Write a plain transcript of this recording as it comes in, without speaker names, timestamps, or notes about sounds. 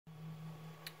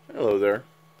Hello there.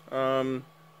 I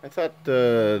thought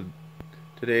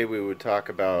today we would talk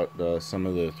about some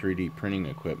of the 3D printing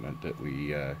equipment that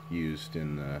we used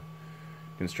in the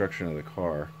construction of the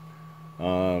car.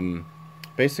 Um,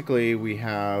 Basically, we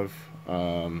have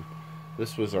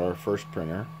this was our first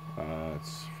printer.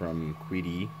 It's from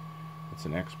Quidi. It's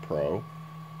an X Pro.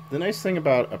 The nice thing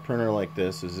about a printer like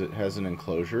this is it has an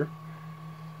enclosure,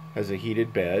 has a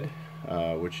heated bed,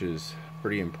 which is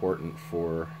pretty important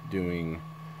for doing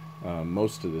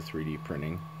most of the 3D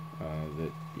printing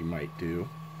that you might do.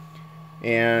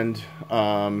 And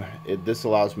this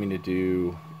allows me to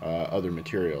do other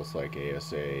materials like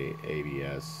ASA,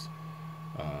 ABS,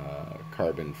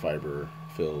 carbon fiber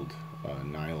filled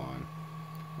nylon.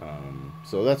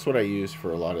 So that's what I use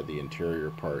for a lot of the interior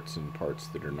parts and parts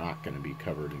that are not going to be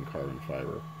covered in carbon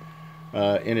fiber.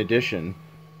 In addition,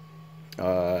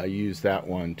 I use that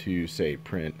one to, say,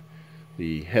 print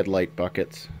the headlight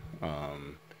buckets.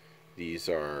 These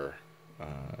are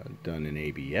done in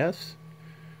ABS.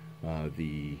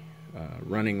 The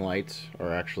running lights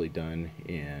are actually done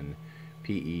in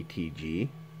PETG.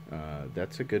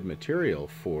 That's a good material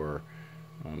for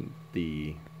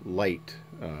the light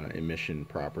emission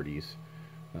properties.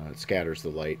 It scatters the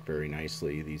light very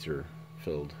nicely. These are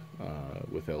filled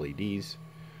with LEDs.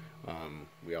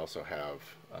 We also have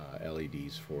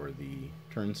LEDs for the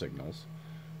turn signals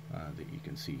that you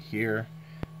can see here.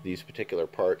 These particular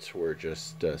parts were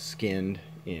just skinned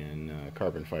in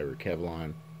carbon fiber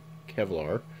Kevlar.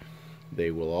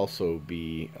 They will also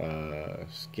be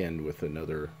skinned with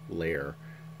another layer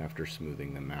after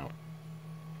smoothing them out.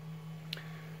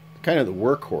 Kind of the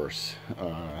workhorse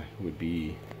would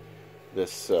be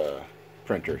this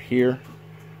printer here.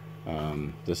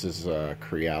 This is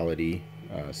Creality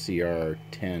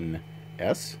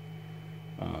CR10S.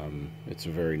 It's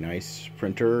a very nice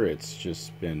printer. It's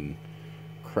just been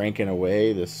cranking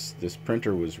away. This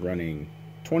printer was running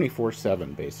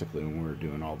 24/7 basically when we were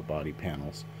doing all the body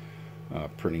panels,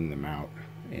 printing them out.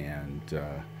 And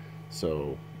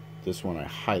so this one I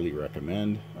highly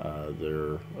recommend.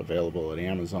 They're available at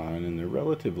Amazon and they're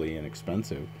relatively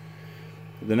inexpensive.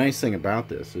 The nice thing about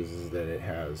this is that it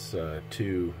has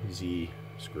two Z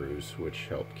screws which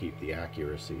help keep the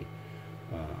accuracy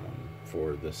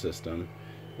for the system.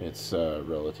 It's a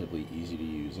relatively easy to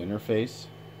use interface.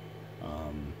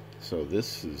 So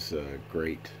this is a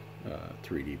great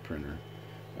 3D printer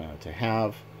to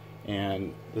have,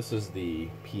 and this is the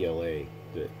PLA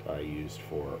that I used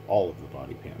for all of the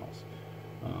body panels.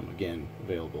 Again,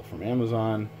 available from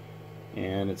Amazon,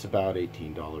 and it's about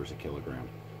 $18 a kilogram.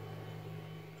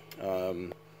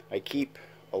 I keep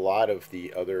a lot of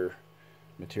the other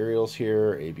materials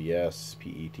here, ABS,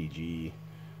 PETG.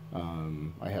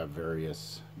 I have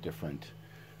various different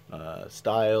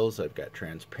styles. I've got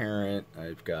transparent,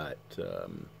 I've got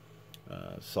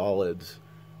solids.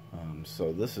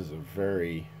 So this is a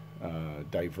very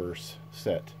diverse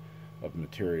set of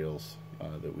materials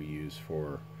that we use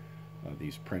for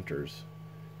these printers.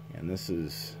 And this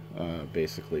is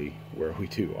basically where we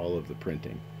do all of the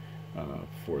printing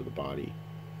for the body.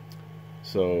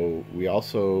 So we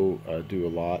also do a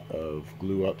lot of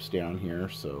glue ups down here.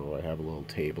 So I have a little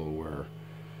table where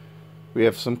we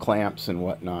have some clamps and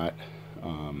whatnot,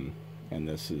 and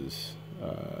this is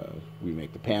we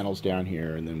make the panels down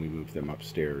here and then we move them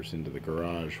upstairs into the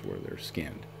garage where they're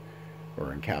skinned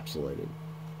or encapsulated.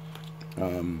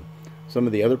 Some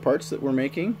of the other parts that we're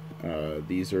making,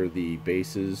 these are the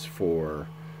bases for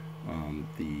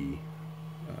the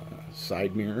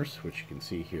side mirrors, which you can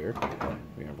see here.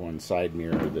 We have one side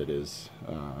mirror that is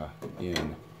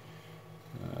in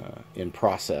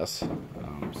process.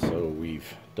 So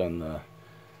we've done the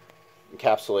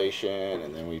encapsulation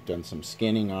and then we've done some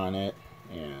skinning on it,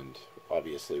 and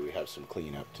obviously we have some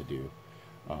cleanup to do.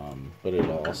 But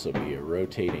it'll also be a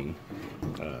rotating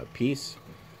piece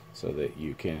so that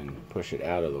you can push it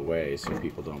out of the way so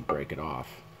people don't break it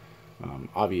off.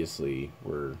 Obviously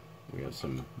we have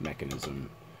some mechanism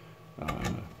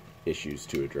issues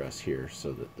to address here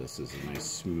so that this is a nice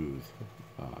smooth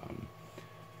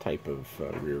type of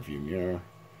rear view mirror.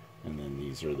 And then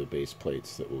these are the base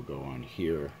plates that will go on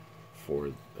here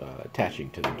for attaching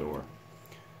to the door.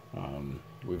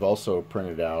 We've also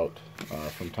printed out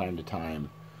from time to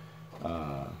time,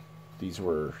 these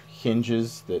were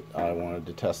hinges that I wanted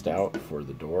to test out for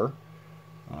the door.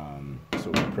 So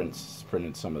we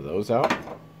printed some of those out.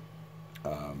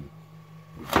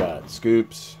 We've got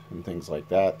scoops and things like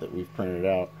that that we've printed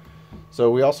out. So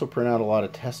we also print out a lot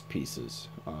of test pieces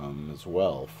as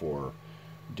well for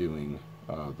doing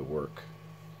the work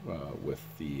with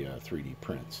the 3D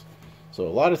prints. So a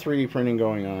lot of 3D printing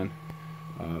going on.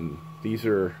 These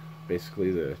are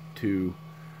basically the two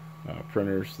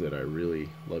printers that I really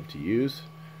love to use.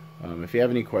 If you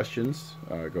have any questions,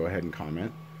 go ahead and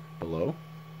comment below.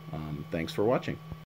 Thanks for watching.